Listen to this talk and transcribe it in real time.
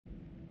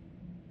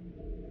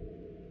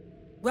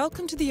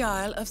Welcome to the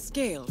Isle of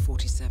Scale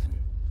 47.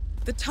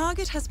 The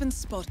target has been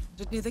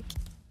spotted near the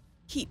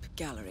Keep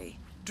Gallery,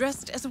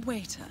 dressed as a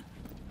waiter.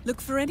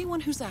 Look for anyone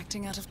who's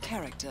acting out of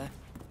character,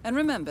 and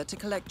remember to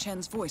collect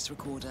Chen's voice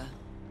recorder.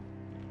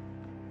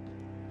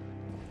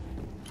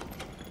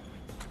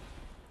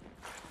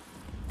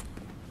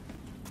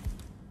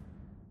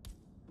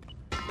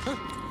 Target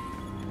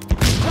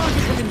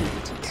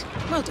eliminated.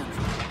 Well done,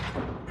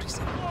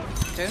 47.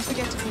 Don't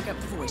forget to pick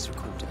up the voice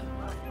recorder.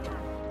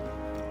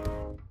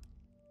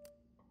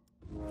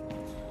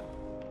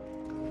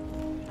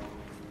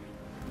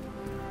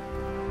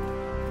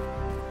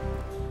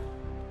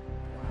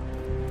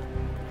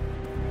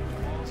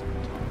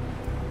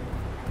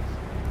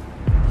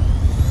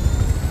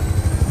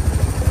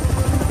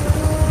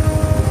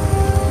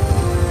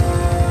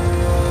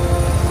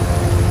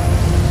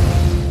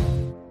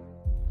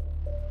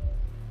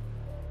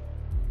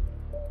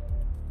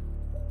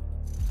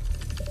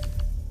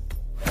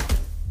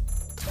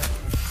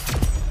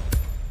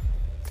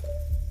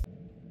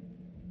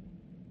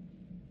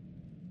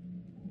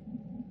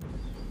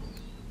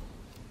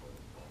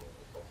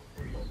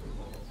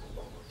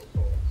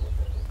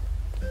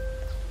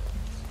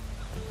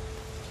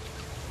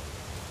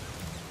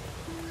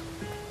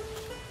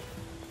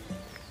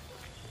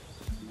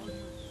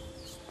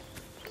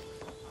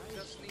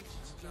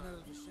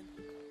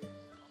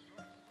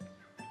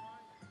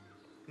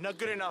 Not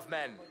good enough,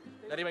 man.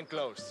 Not even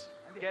close.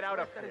 Get out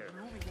of here.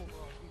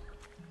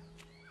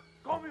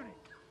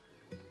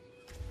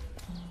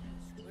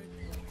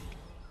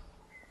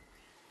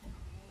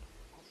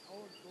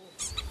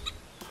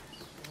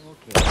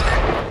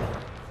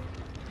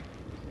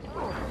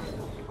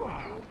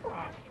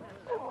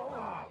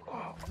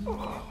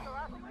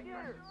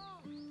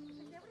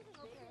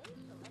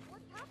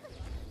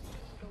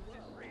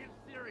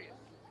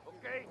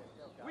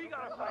 We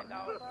gotta find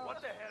out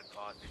what the hell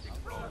caused this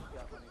explosion.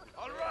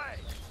 All right.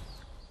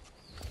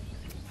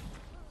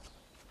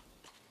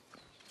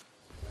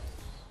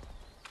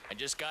 I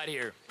just got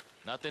here.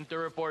 Nothing to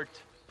report.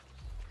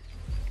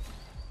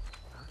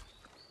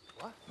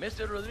 What?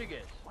 Mr.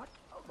 Rodriguez.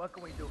 What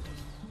can we do?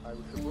 I was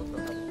supposed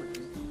to have a quick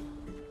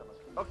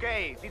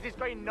Okay, this is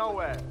going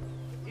nowhere.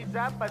 It's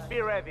up, but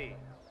be ready.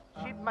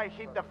 Shit might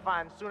hit the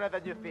fan sooner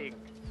than you think.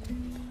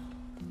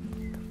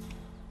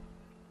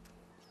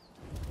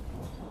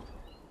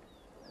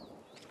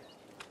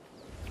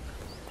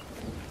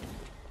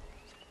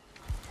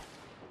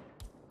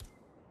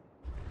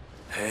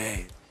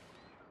 Hey.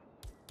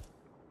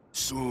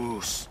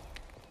 Sus.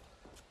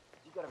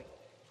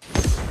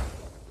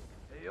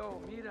 Hey,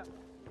 yo, mira.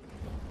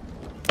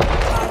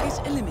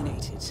 Target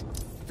eliminated.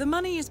 The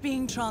money is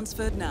being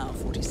transferred now,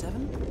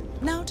 47.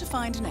 Now to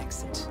find an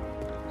exit.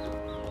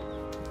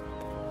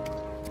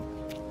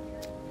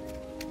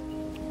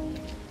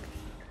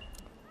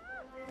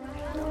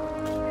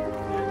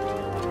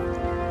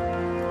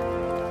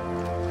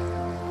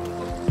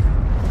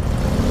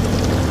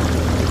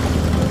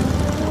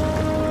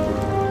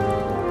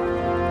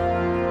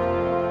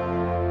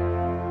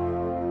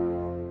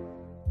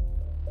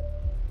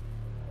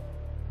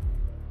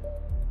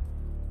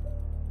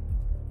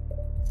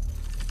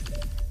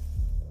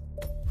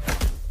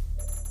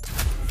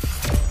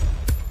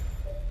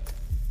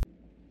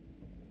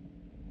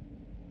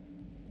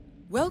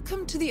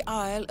 Welcome to the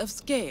Isle of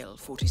Scale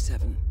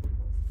 47.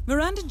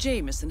 Miranda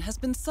Jameson has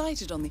been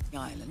sighted on the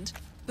island,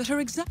 but her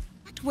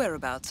exact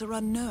whereabouts are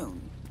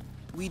unknown.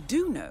 We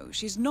do know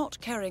she's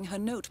not carrying her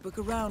notebook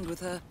around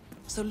with her,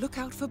 so look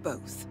out for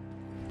both.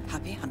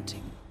 Happy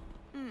hunting.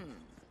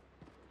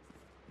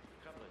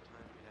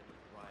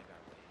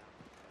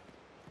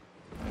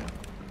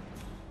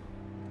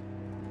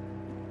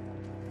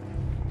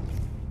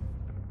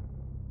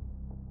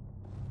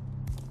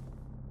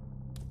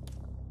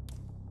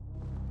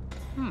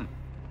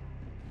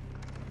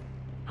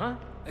 Huh?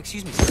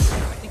 Excuse me, sir.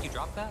 I think you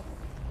dropped that?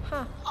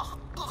 Huh.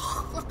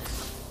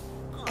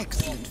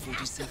 Excellent,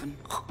 47.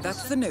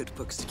 That's the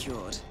notebook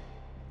secured.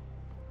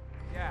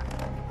 Yeah,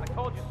 I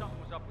told you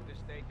something was up with this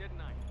state, didn't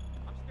I?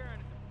 I'm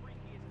staring at the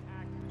freakiest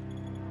act.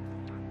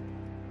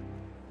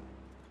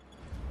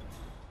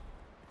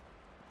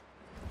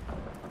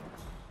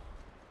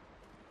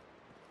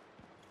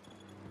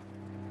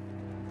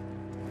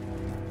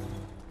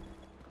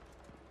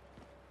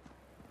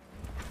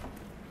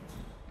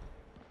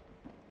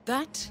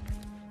 That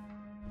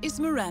is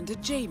Miranda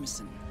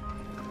Jameson,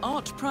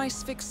 art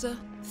price fixer,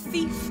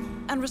 thief,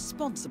 and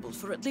responsible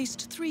for at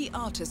least 3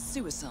 artist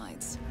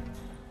suicides.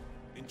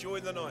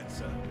 Enjoy the night,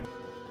 sir.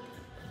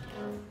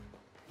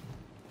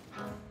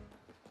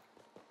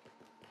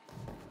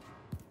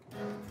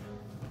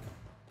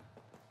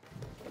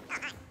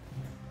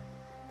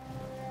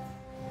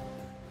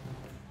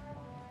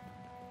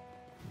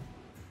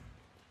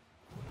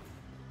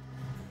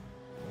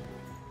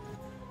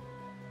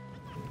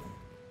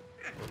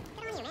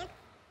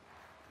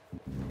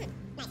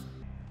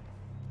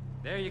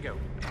 There you go.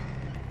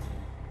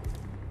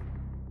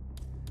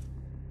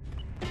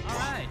 All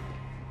right.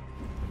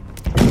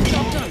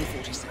 Job done,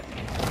 47.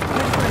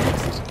 Ready for an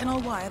exit, and I'll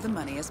wire the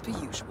money as per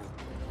usual.